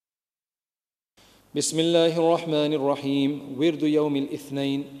بسم الله الرحمن الرحيم. ورد يوم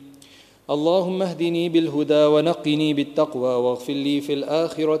الاثنين. اللهم اهدني بالهدى ونقني بالتقوى واغفر لي في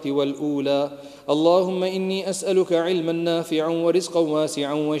الآخرة والأولى. اللهم إني أسألك علما نافعا ورزقا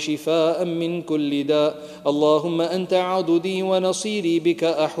واسعا وشفاء من كل داء. اللهم أنت عضدي ونصيري، بك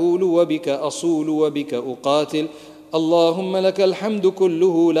أحول وبك أصول وبك أقاتل. اللهم لك الحمد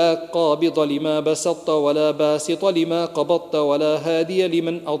كله، لا قابض لما بسطت ولا باسط لما قبضت ولا هادي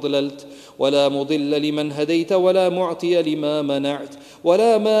لمن أضللت ولا مضل لمن هديت ولا معطي لما منعت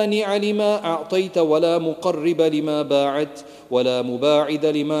ولا مانع لما أعطيت ولا مقرب لما باعدت ولا مباعد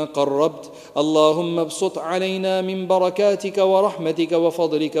لما قربت. اللهم ابسط علينا من بركاتك ورحمتك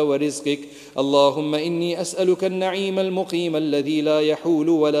وفضلك ورزقك. اللهم إني أسألك النعيم المقيم الذي لا يحول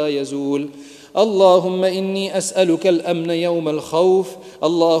ولا يزول. اللهم إني أسألك الأمن يوم الخوف.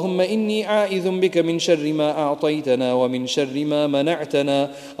 اللهم إني عائذ بك من شر ما أعطيتنا ومن شر ما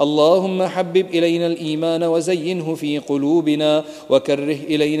منعتنا. اللهم حبب إلينا الإيمان وزينه في قلوبنا وكره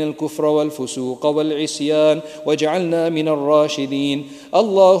إلينا الكفر والفسوق والعصيان واجعلنا من الراشدين.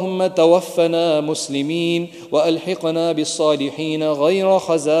 اللهم توفنا مسلمين وألحقنا بالصالحين غير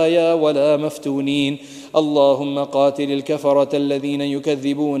خزايا ولا مفتونين. اللهم قاتل الكفرة الذين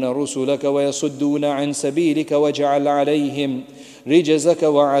يكذبون رسلك ويصدون عن سبيلك، واجعل عليهم رجزك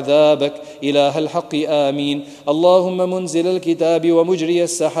وعذابك إله الحق آمين. اللهم منزل الكتاب ومجري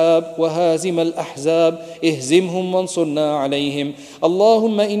السحاب وهازم الأحزاب، اهزمهم وانصرنا عليهم.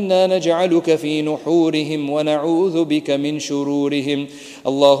 اللهم إنا نجعلك في نحورهم ونعوذ بك من شرورهم.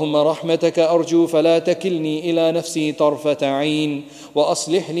 اللهم رحمتك أرجو فلا تكلني إلى نفسي طرفة عين،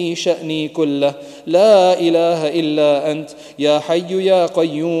 وأصلح لي شأني كله. لا إله إلا أنت يا حي يا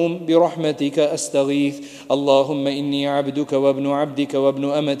قيوم، برحمتك أستغيث. اللهم إني عبدك وابن عبدك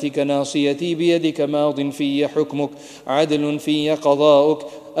وابن أمتك، ناصيتي بيدك، ماض في حكمك، عدل في قضاؤك.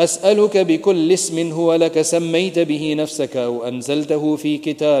 أسألك بكل اسم هو لك سميت به نفسك أو أنزلته في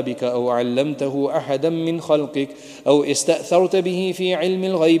كتابك أو علمته أحدا من خلقك أو استأثرت به في علم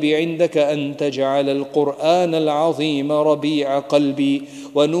الغيب عندك، أن تجعل القرآن العظيم ربيع قلبي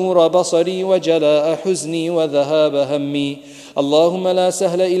ونور بصري وجلاء حزني وذهاب همي. اللهم لا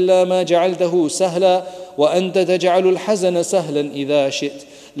سهل إلا ما جعلته سهلا، وأنت تجعل الحزن سهلا إذا شئت.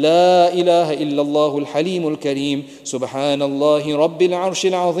 لا إله إلا الله الحليم الكريم. سبحان الله رب العرش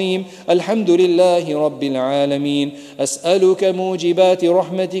العظيم. الحمد لله رب العالمين. أسألك موجبات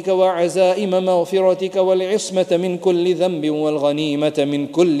رحمتك وعزائم مغفرتك والعصمة من كل ذنب والغنيمة من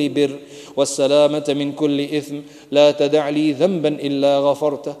كل بر والسلامة من كل إثم. لا تدع لي ذنبا إلا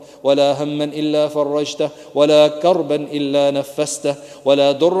غفرته، ولا هما إلا فرجته، ولا كربا إلا نفسته،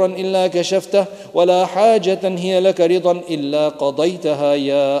 ولا ضرا إلا كشفته، ولا حاجة هي لك رضا إلا قضيتها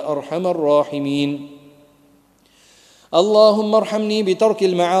يا أرحم الراحمين. اللهم ارحمني بترك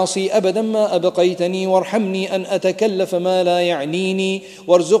المعاصي أبدا ما أبقيتني، وارحمني أن أتكلف ما لا يعنيني،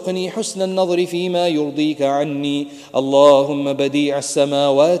 وارزقني حسن النظر فيما يرضيك عني. اللهم بديع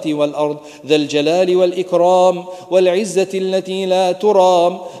السماوات والأرض، ذا الجلال والإكرام والعزة التي لا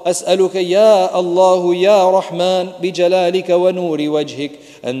ترام، أسألك يا الله يا رحمن بجلالك ونور وجهك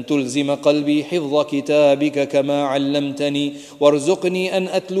أن تلزم قلبي حفظ كتابك كما علمتني، وارزقني أن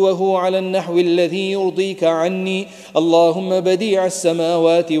أتلوه على النحو الذي يرضيك عني. اللهم بديع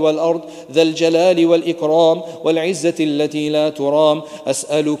السماوات والأرض، ذا الجلال والإكرام والعزة التي لا ترام،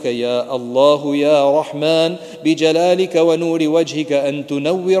 أسألك يا الله يا رحمن بجلالك ونور وجهك أن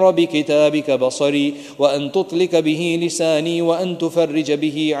تنور بكتابك بصري، وأن تطلق به لساني، وأن تفرج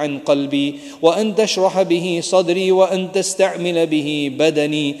به عن قلبي، وأن تشرح به صدري، وأن تستعمل به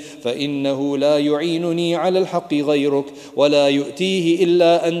بدني، فإنه لا يعينني على الحق غيرك، ولا يؤتيه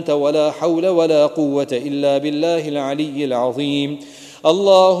إلا أنت، ولا حول ولا قوة إلا بالله العلي العظيم.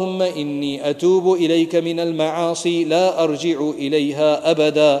 اللهم إني أتوب إليك من المعاصي لا أرجع إليها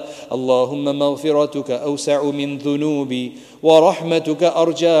أبدا. اللهم مغفرتك أوسع من ذنوبي، ورحمتك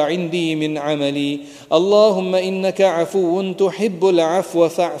أرجى عندي من عملي. اللهم إنك عفو تحب العفو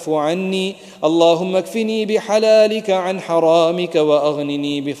فاعف عني. اللهم اكفني بحلالك عن حرامك،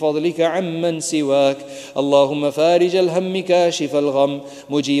 وأغنني بفضلك عمن سواك. اللهم فارج الهم كاشف الغم،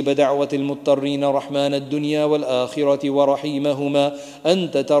 مجيب دعوة المضطرين، رحمن الدنيا والآخرة ورحيمهما،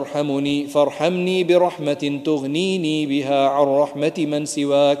 أنت ترحمني فارحمني برحمة تغنيني بها عن رحمة من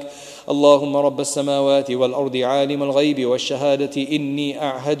سواك. اللهم رب السماوات والأرض، عالم الغيب والشهادة، الشهادة إني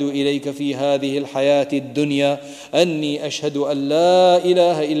أعهد إليك في هذه الحياة الدنيا أني أشهد أن لا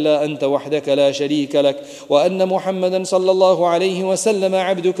إله إلا أنت وحدك لا شريك لك، وأن محمدا صلى الله عليه وسلم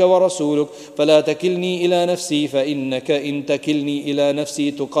عبدك ورسولك، فلا تكلني إلى نفسي، فإنك إن تكلني إلى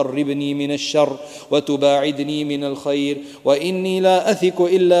نفسي تقربني من الشر وتباعدني من الخير، وإني لا أثق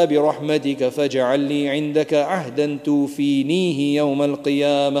إلا برحمتك، فاجعل لي عندك عهدا توفينيه يوم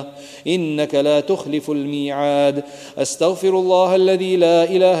القيامة، إنك لا تخلف الميعاد. أستغفر الله الذي لا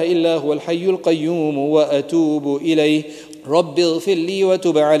إله إلا هو الحي القيوم وأتوب إليه. رب اغفر لي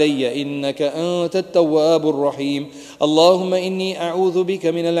وتب علي إنك أنت التواب الرحيم. اللهم إني أعوذ بك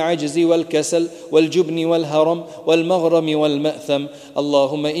من العجز والكسل والجبن والهرم والمغرم والمأثم.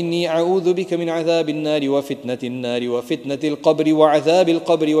 اللهم إني أعوذ بك من عذاب النار وفتنة القبر وعذاب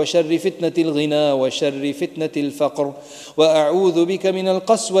القبر وشر فتنة الغنى وشر فتنة الفقر، وأعوذ بك من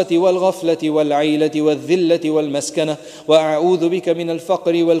القسوة والغفلة والعيلة والذلة والمسكنة، وأعوذ بك من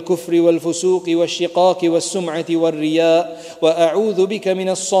الفقر والكفر والفسوق والشقاق والسمعة والرياء، وأعوذ بك من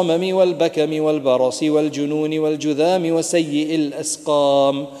الصمم والبكم والبرص والجنون والجذام وسيء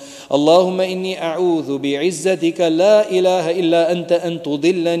الأسقام. اللهم إني أعوذ بعزتك لا إله إلا أنت أن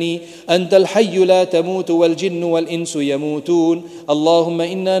تضلني، أنت الحي لا تموت والجن والإنس يموتون. اللهم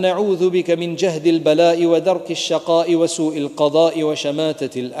إنا نعوذ بك من جهد البلاء ودرك الشقاء وسوء القضاء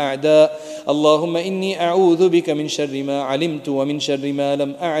وشماتة الأعداء. اللهم إني أعوذ بك من شر ما علمت ومن شر ما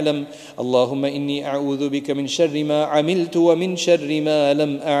لم أعلم. اللهم إني أعوذ بك من شر ما عملت ومن شر ما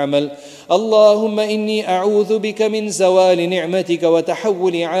لم أعمل. اللهم إني أعوذ بك من زوال نعمتك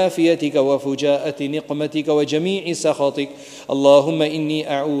وتحول عافيتك وفجاءة نقمتك وجميع سخطك. اللهم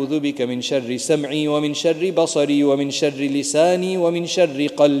إني أعوذ بك من شر سمعي ومن شر بصري ومن شر لساني ومن شر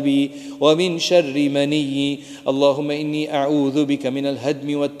قلبي ومن شر مني. اللهم إني أعوذ بك من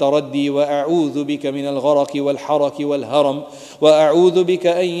الهدم والتردي، وأعوذ بك من الغرق والحرك والهرم، وأعوذ بك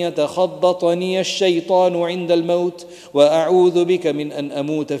أن يتخبطني الشيطان عند الموت، وأعوذ بك من أن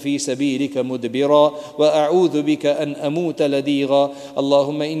أموت في سبيلك مدبرا، وأعوذ بك أن أموت لديغا.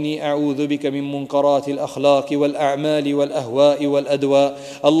 اللهم إني أعوذ بك من منكرات الأخلاق والأعمال والأهواء والأدواء.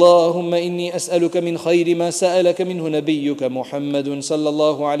 اللهم إني أسألك من خير ما سألك منه نبيك محمد صلى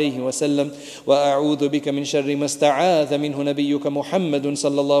الله عليه وسلم، وأعوذ بك من شر ما استعاذ منه نبيك محمد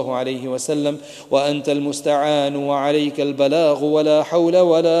صلى الله عليه وسلم، وأنت المستعان وعليك البلاغ، ولا حول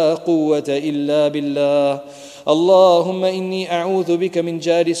ولا قوة إلا بالله. اللهم إني أعوذ بك من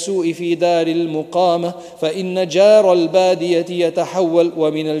جار السوء في دار المقامة، فإن جار البادية يتحول،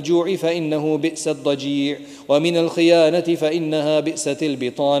 ومن الجوع فإنه بئس الضجيع، ومن الخيانة فإنها بئست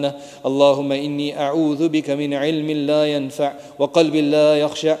البطانة. اللهم إني أعوذ بك من علم لا ينفع، وقلب لا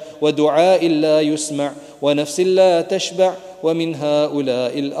يخشع، ودعاء لا يسمع، ونفس لا تشبع، ومن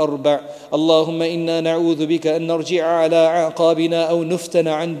هؤلاء الأربع. اللهم إنا نعوذ بك أن نرجع على أعقابنا أو نفتن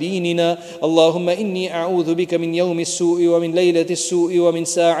عن ديننا. اللهم إني أعوذ بك من يوم السوء ومن ليلة السوء ومن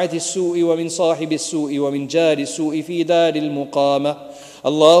ساعة السوء ومن صاحب السوء ومن جار السوء في دار المقامة.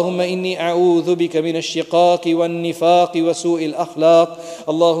 اللهم إني أعوذ بك من الشقاق والنفاق وسوء الأخلاق.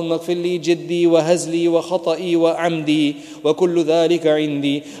 اللهم اغفر لي جدي وهزلي وخطئي وعمدي، وكل ذلك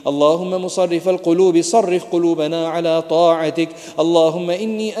عندي. اللهم مصرف القلوب صرف قلوبنا على طاعتك. اللهم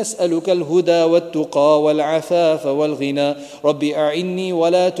إني أسألك الهدى والتقى والعفاف والغنى. رب أعني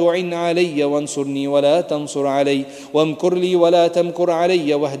ولا تعن علي، وانصرني ولا تنصر علي، وامكر لي ولا تمكر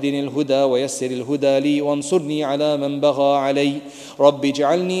علي، واهدني الهدى ويسر الهدى لي، وانصرني على من بغى علي. رب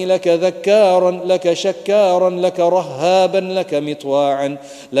اجعلني لك ذكارا، لك شكارا، لك رهابا، لك مطواعا،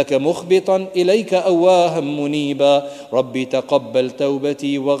 لك مخبطا، إليك أواها منيبا. رب تقبل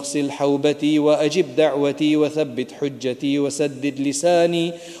توبتي واغسل حوبتي وأجب دعوتي وثبت حجتي وسدد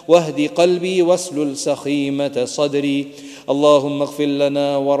لساني واهد قلبي واسلل سخيمة صدري. اللهم اغفر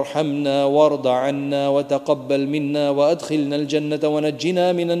لنا وارحمنا وارض عنا وتقبل منا وأدخلنا الجنة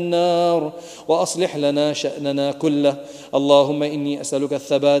ونجنا من النار وأصلح لنا شأننا كله. اللهم إني أسألك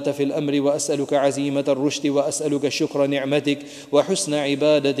الثبات في الأمر، وأسألك عزيمة الرشد، وأسألك شكر نعمتك وحسن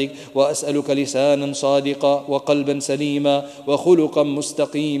عبادتك، وأسألك لسانا صادقا وقلبا سليما وخلقا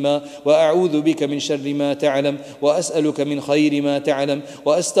مستقيما، وأعوذ بك من شر ما تعلم، وأسألك من خير ما تعلم،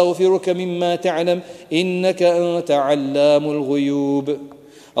 وأستغفرك مما تعلم، إنك أنت علام الغيوب.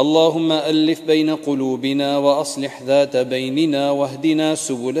 اللهم ألف بين قلوبنا وأصلح ذات بيننا، واهدنا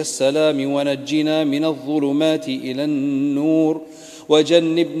سبل السلام، ونجنا من الظلمات إلى النور،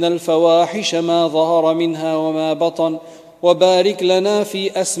 وجنبنا الفواحش ما ظهر منها وما بطن، وبارك لنا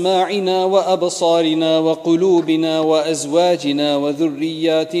في أسماعنا وأبصارنا وقلوبنا وأزواجنا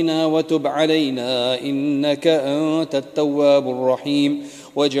وذرياتنا، وتب علينا إنك أنت التواب الرحيم.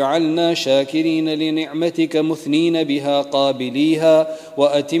 واجعلنا شاكرين لنعمتك مثنين بها قابليها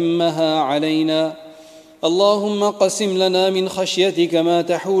وأتمها علينا. اللهم قسم لنا من خشيتك ما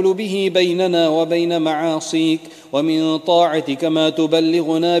تحول به بيننا وبين معاصيك، ومن طاعتك ما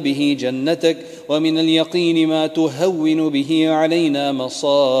تبلغنا به جنتك، ومن اليقين ما تهون به علينا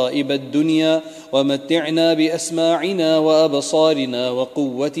مصائب الدنيا، ومتعنا بأسماعنا وأبصارنا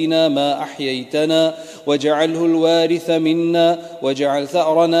وقوتنا ما أحييتنا، واجعله الوارث منا، واجعل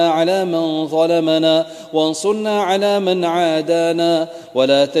ثأرنا على من ظلمنا، وانصرنا على من عادانا،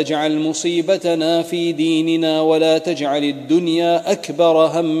 ولا تجعل مصيبتنا في ديننا، ولا تجعل الدنيا أكبر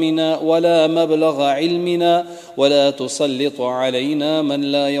همنا ولا مبلغ علمنا، ولا تسلط علينا من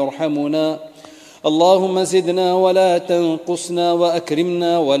لا يرحمنا. اللهم زدنا ولا تنقصنا،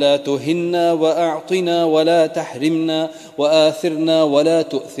 وأكرمنا ولا تهنا، وأعطنا ولا تحرمنا، وآثرنا ولا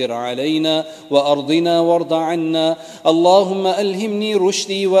تؤثر علينا، وأرضنا وارض عنا. اللهم ألهمني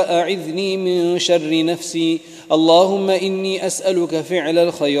رشدي وأعذني من شر نفسي. اللهم إني أسألك فعل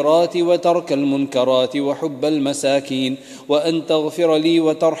الخيرات وترك المنكرات وحب المساكين، وأن تغفر لي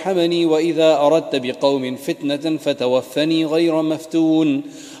وترحمني، وإذا أردت بقوم فتنة فتوفني غير مفتون.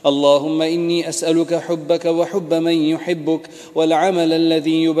 اللهم إني أسألك حبك وحب من يحبك، والعمل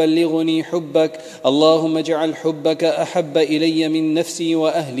الذي يبلغني حبك. اللهم اجعل حبك أحب إلي من نفسي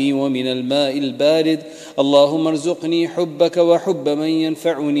وأهلي ومن الماء البارد. اللهم ارزقني حبك وحب من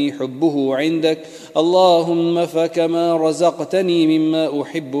ينفعني حبه عندك. اللهم فكما رزقتني مما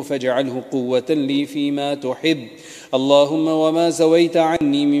أحب فاجعله قوة لي فيما تحب. اللهم وما زويت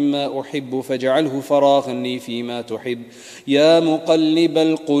عني مما أحب فاجعله فراغا لي فيما تحب. يا مقلب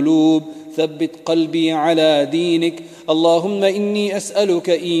القلوب ثبت قلبي على دينك. اللهم إني أسألك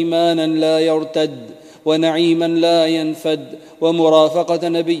إيمانا لا يرتد، ونعيما لا ينفد، ومرافقة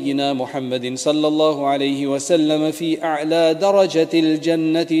نبينا محمد صلى الله عليه وسلم في أعلى درجة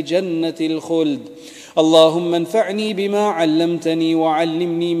الجنة، جنة الخلد. اللهم انفعني بما علمتني،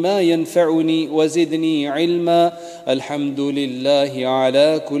 وعلمني ما ينفعني، وزدني علما. الحمد لله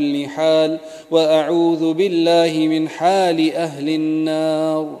على كل حال، وأعوذ بالله من حال أهل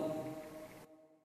النار.